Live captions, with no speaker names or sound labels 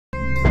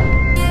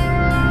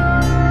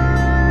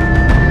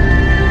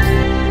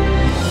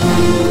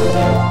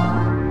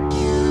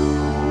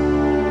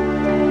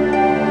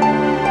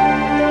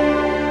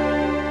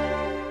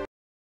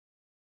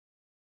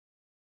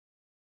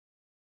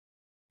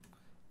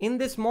In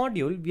this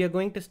module, we are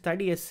going to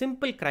study a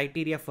simple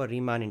criteria for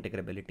Riemann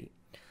integrability.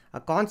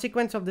 A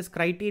consequence of this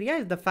criteria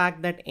is the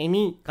fact that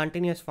any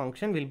continuous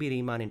function will be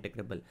Riemann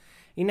integrable.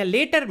 In a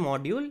later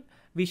module,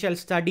 we shall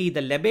study the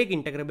Lebesgue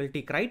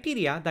integrability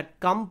criteria that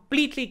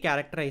completely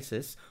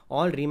characterizes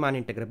all Riemann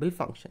integrable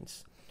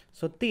functions.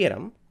 So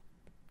theorem,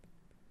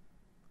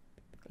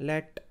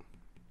 let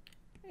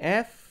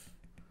f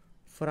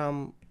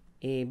from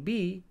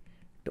AB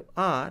to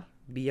R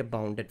be a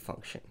bounded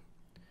function.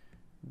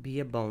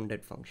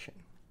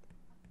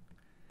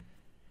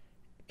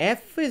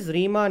 F is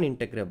Riemann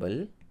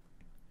integrable.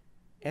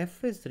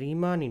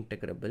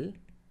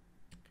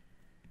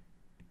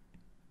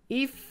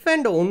 If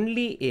and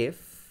only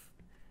if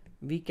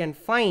we can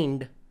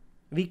find,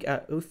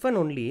 if and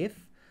only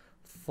if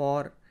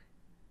for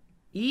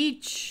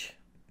each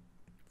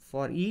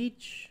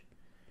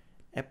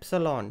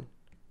epsilon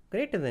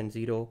greater than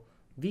 0,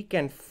 we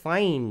can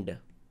find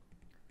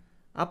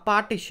a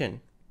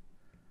partition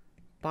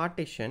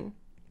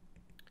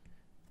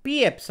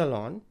P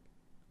epsilon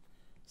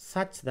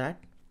such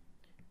that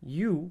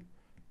U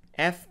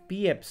f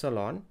P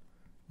epsilon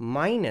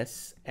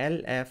minus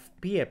L f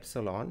P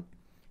epsilon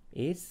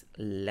is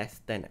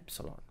less than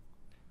epsilon.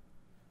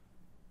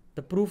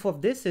 The proof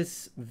of this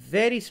is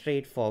very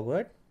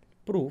straightforward.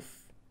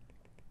 Proof.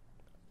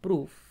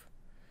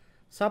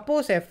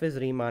 Suppose f is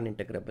Riemann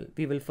integrable.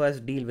 We will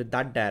first deal with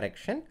that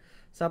direction.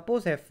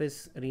 Suppose f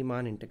is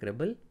Riemann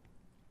integrable.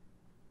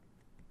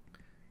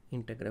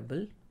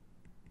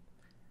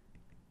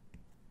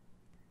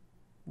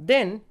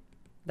 Then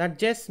that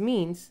just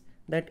means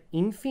that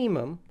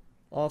infimum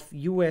of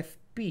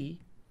UFP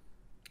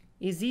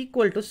is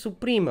equal to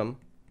supremum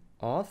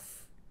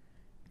of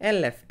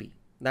LFP.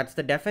 That's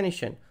the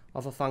definition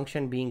of a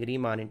function being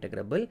Riemann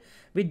integrable,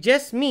 which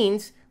just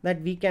means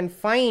that we can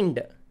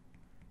find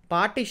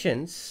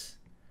partitions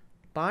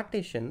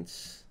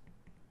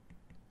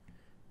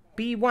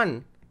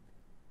P1,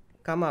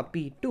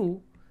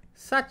 P2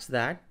 such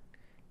that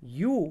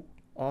U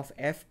of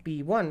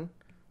FP1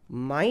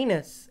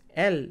 minus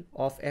L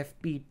of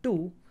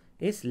FP2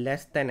 is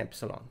less than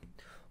epsilon.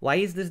 Why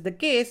is this the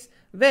case?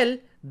 Well,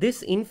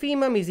 this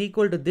infimum is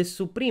equal to this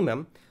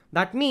supremum.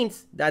 That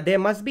means that there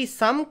must be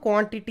some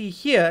quantity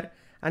here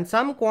and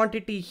some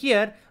quantity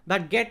here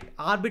that get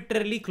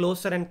arbitrarily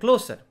closer and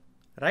closer,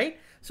 right?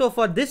 So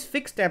for this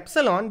fixed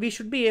epsilon, we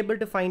should be able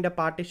to find a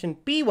partition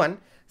P1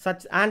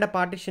 and a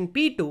partition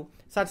P2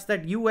 such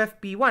that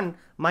UFP1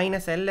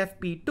 minus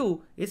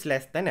LFP2 is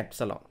less than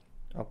epsilon.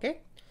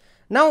 Okay.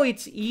 Now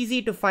it's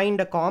easy to find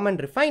a common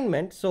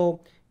refinement.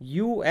 So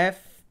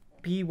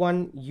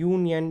UFP1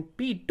 union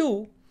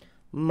P2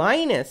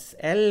 minus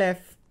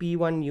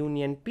LFP1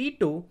 union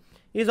P2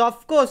 is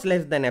of course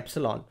less than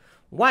epsilon.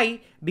 Why?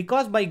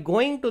 Because by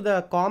going to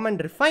the common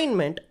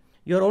refinement,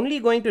 you're only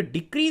going to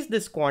decrease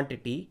this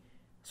quantity.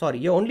 Sorry,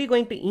 you're only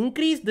going to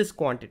increase this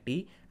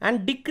quantity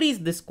and decrease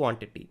this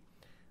quantity.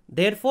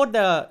 Therefore,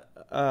 the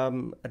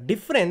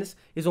difference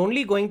is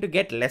only going to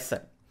get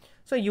lesser.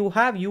 So you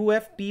have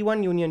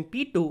UFP1 union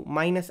P2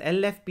 minus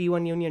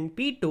LFP1 union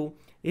P2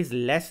 is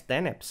less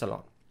than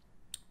epsilon.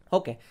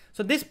 Okay,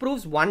 so this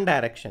proves one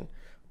direction.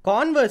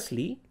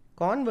 Conversely,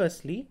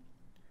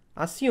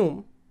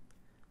 assume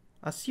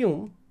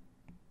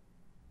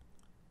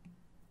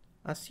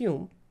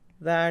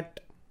that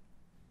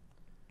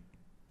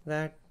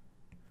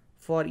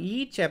for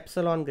each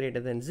epsilon greater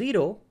than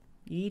 0,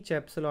 we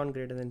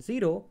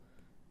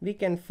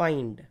can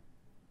find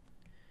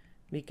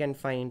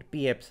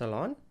P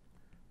epsilon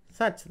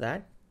such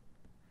that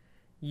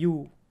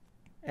U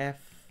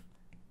f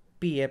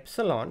P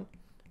epsilon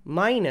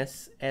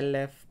minus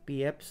LF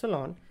P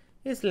epsilon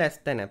is less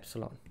than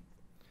epsilon.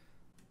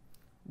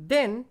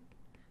 Then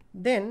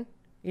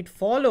it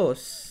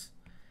follows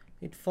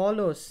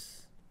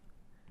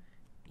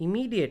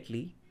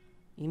immediately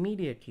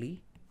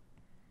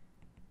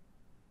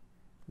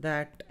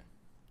that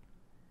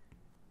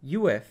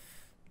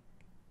UF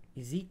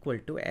is equal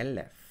to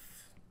LF.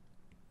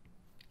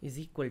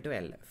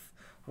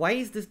 Why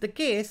is this the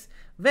case?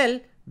 Well,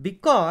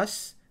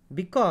 because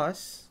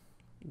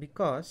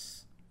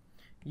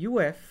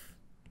UF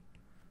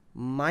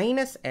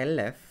minus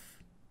LF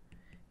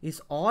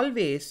is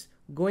always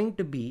going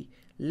to be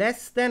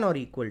less than or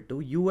equal to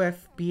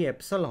UFP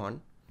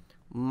epsilon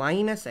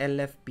minus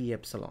LFP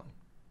epsilon,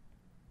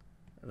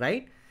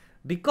 right?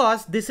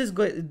 Because this is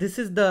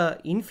the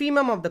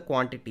infimum of the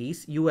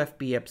quantities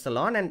UFP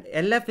epsilon and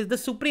LF is the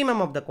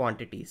supremum of the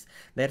quantities.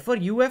 Therefore,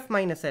 UF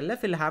minus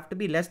LF will have to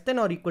be less than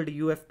or equal to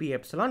UFP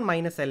epsilon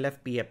minus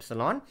LFP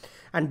epsilon,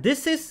 and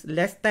this is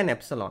less than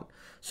epsilon.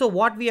 So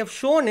what we have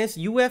shown is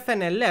UF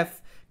and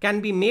LF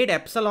can be made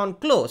epsilon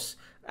close,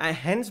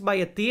 hence by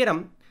a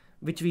theorem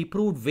which we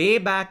proved way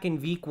back in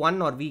week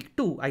 1 or week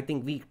 2. I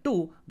think week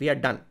 2 we are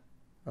done.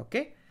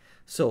 Okay,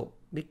 so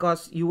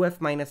because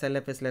UF minus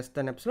LF is less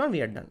than epsilon,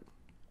 we are done.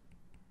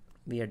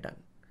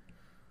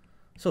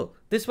 So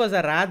this was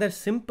a rather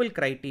simple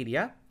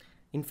criteria.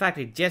 In fact,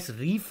 it just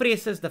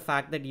rephrases the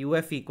fact that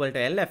UF equal to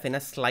LF in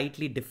a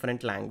slightly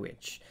different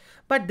language.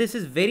 but this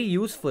is very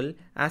useful,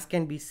 as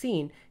can be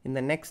seen in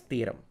the next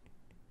theorem.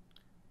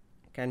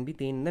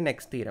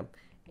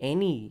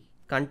 Any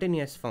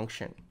continuous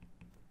function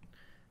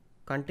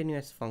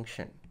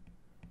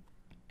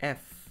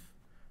f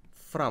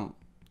from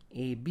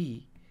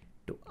AB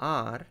to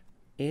R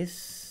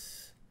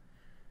is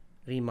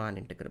Riemann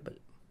integrable.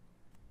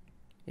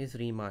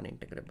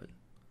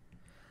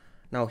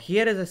 Now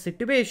here is a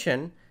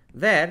situation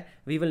where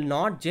we will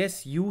not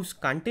just use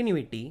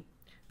continuity,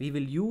 we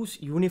will use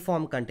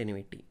uniform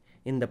continuity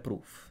in the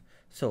proof.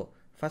 So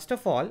first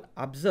of all,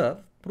 observe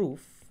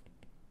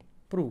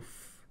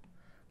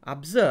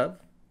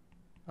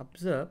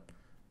observe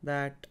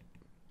that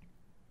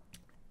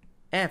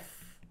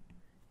f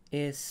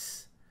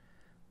is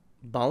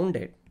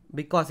bounded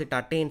because it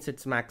attains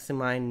its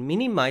maxima and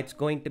minima. It's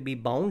going to be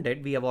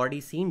bounded. We have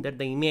already seen that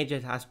the image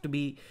has to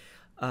be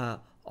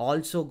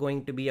also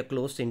going to be a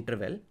closed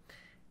interval.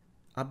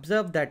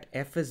 Observe that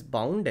f is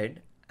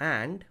bounded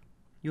and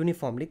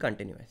uniformly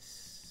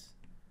continuous.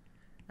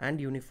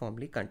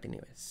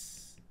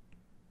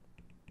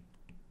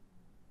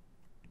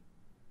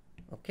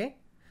 Okay,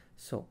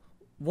 so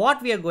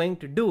what we are going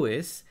to do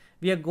is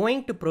we are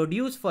going to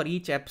produce for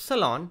each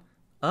epsilon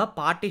a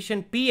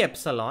partition p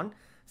epsilon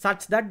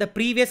such that the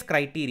previous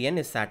criterion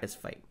is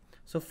satisfied.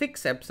 So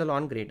fix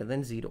epsilon greater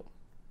than 0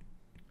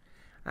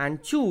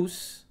 and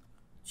choose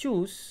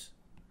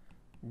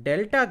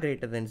delta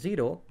greater than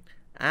 0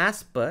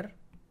 as per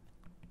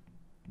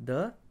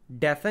the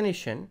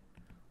definition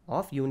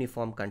of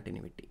uniform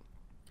continuity.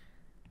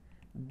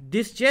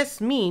 This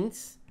just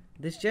means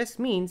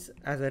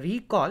as a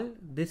recall,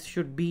 this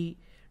should be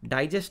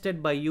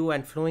digested by you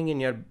and flowing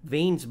in your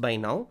veins by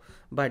now,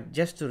 but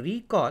just to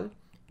recall,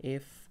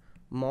 if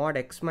mod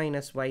x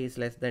minus y is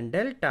less than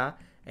delta,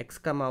 x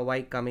comma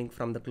y coming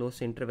from the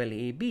closed interval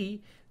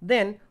AB,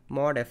 then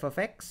mod f of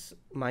x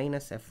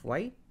minus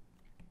fy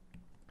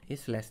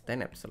is less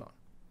than epsilon.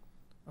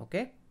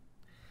 Okay,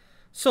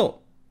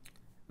 so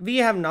we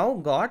have now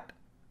got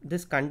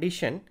this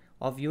condition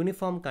of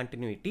uniform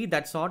continuity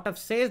that sort of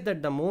says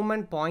that the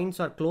moment points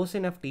are close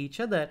enough to each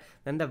other,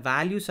 then the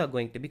values are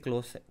going to be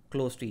close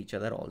to each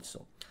other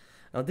also.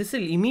 Now this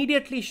will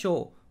immediately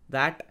show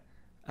that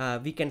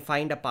we can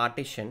find a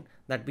partition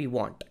that we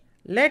want.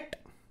 Let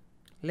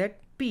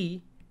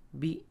P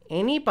be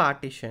any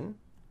partition,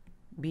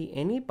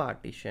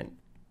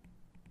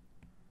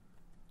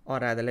 or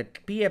rather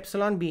let P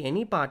epsilon be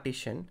any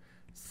partition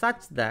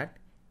such that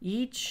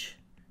each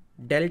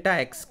delta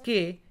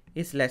xk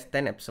is less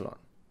than epsilon.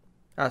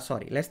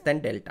 Less than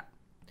delta.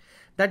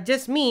 That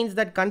just means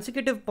that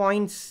consecutive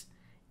points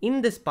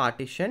in this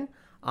partition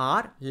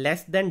are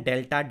less than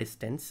delta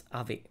distance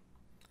away.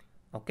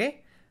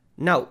 Okay.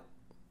 Now,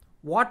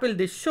 what will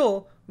this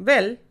show?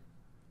 Well,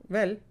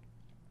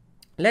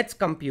 let's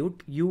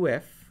compute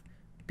UF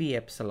P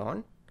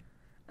epsilon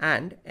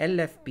and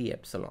LF P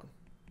epsilon.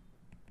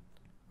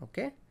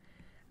 Okay.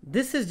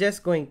 This is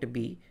just going to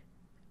be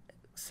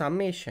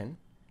summation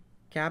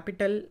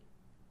capital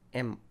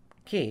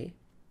MK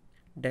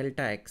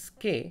delta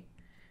xk.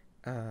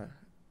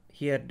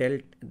 Here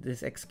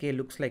this xk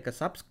looks like a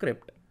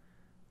subscript.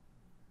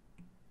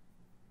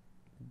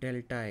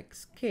 Delta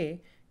xk,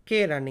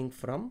 k running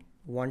from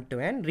 1 to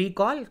n.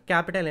 Recall,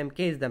 capital MK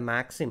is the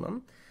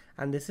maximum,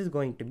 and this is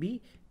going to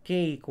be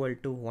k equal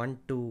to 1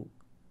 to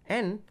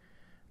n,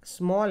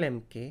 small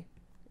mk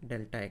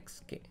delta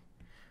xk.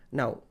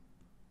 Now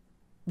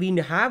we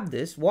have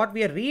this. What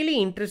we are really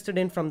interested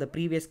in from the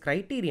previous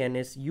criterion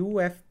is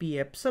UFP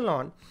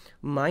epsilon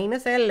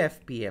minus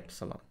LFP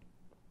epsilon,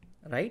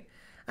 right?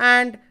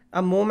 And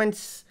a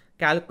moment's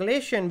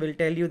calculation will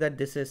tell you that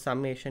this is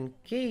summation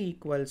k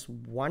equals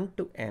 1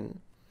 to n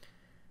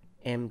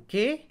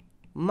mk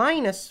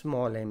minus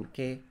small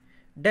mk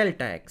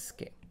delta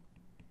xk.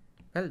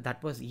 Well,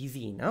 that was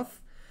easy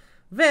enough.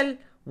 Well,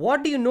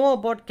 what do you know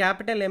about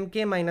capital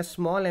MK minus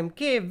small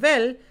mk?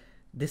 Well,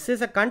 this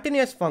is a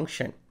continuous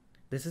function.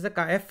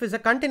 F is a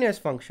continuous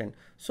function.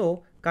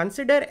 So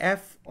consider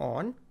f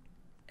on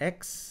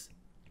x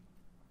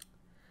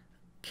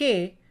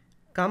k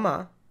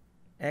comma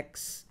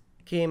x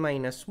k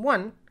minus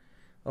 1.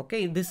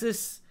 Okay, this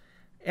is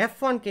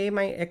f on k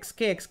x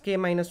k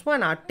minus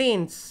 1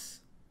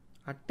 attains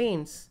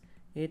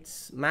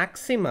its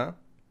maxima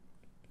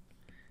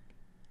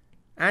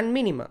and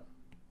minima.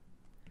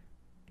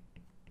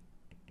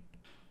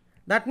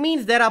 That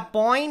means there are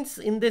points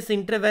in this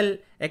interval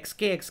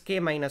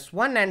xk minus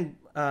 1 and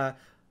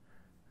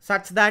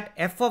such that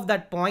f of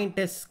that point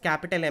is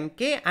capital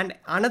MK, and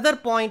another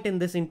point in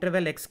this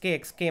interval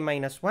xk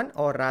minus 1,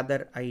 or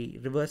rather I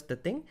reversed the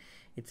thing,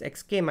 it's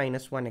xk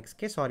minus 1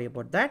 xk, sorry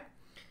about that,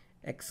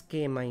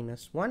 xk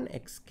minus 1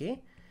 xk.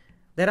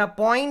 There are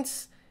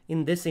points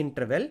in this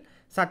interval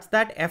such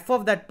that f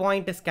of that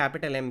point is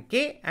capital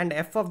MK and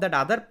f of that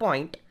other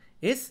point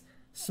is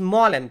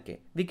small mk.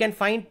 We can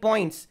find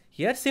points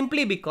here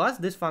simply because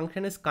this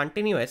function is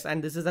continuous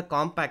and this is a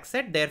compact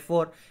set,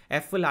 therefore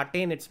f will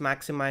attain its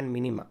maxima and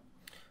minima.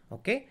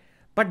 Okay,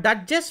 but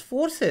that just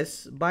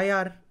forces by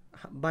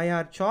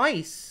our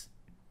choice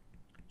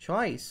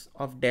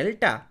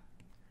delta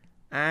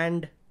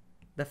and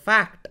the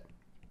fact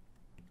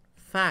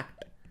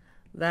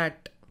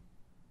that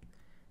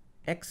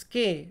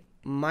xk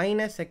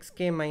minus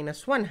xk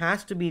minus 1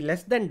 has to be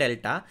less than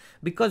delta,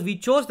 because we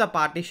chose the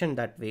partition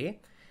that way,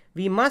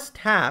 we must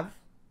have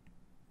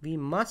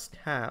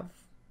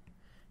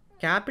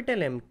capital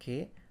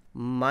Mk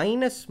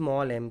minus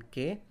small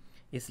mk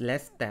is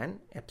less than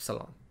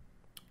epsilon.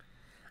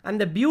 And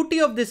the beauty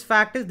of this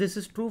fact is this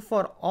is true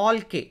for all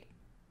k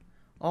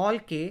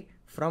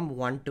from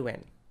 1 to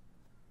n.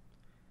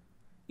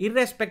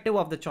 Irrespective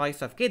of the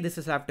choice of k, this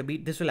will have to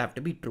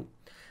be true.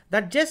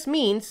 That just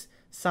means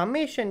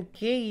summation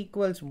k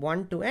equals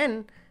 1 to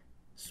n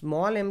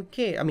small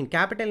mk,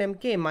 capital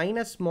Mk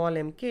minus small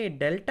mk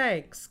delta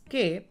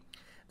xk,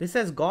 this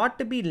has got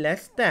to be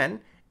less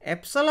than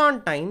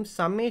epsilon times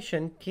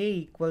summation k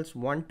equals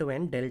 1 to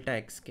n delta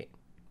xk.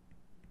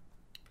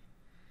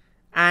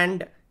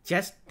 And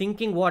just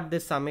thinking what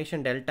this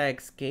summation delta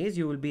xk is,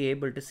 you will be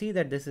able to see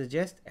that this is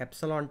just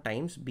epsilon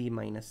times b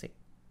minus a.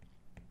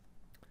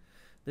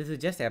 This is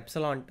just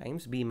epsilon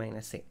times b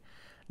minus a.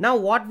 Now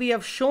what we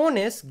have shown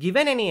is,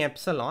 given any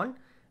epsilon,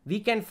 we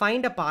can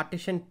find a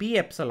partition p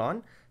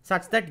epsilon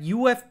such that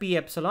uf p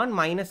epsilon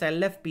minus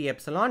lf p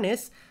epsilon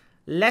is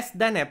less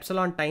than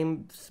epsilon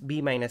times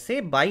b minus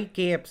a by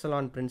k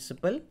epsilon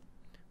principle.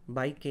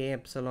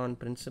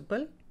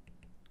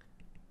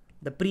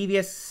 The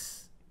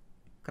previous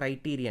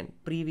criterion,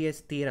 previous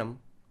theorem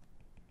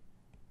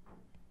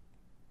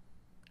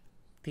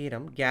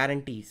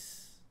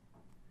guarantees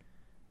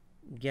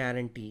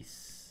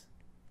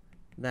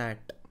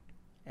that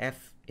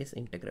f is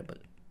integrable.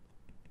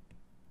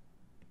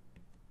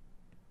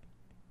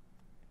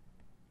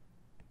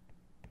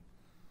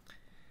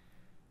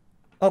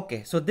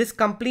 Okay, so this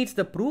completes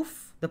the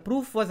proof. The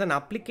proof was an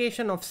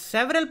application of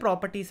several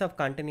properties of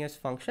continuous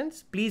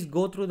functions. Please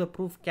go through the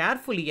proof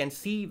carefully and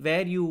see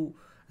where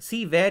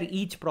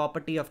each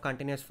property of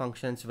continuous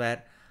functions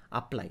were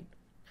applied.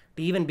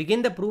 To even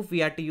begin the proof, we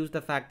had to use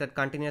the fact that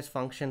continuous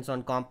functions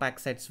on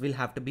compact sets will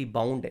have to be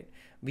bounded.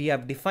 We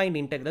have defined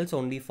integrals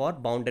only for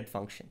bounded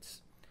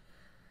functions.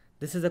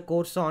 This is a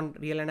course on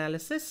real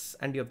analysis,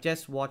 and you have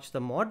just watched the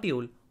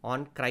module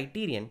on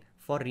criterion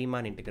for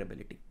Riemann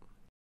integrability.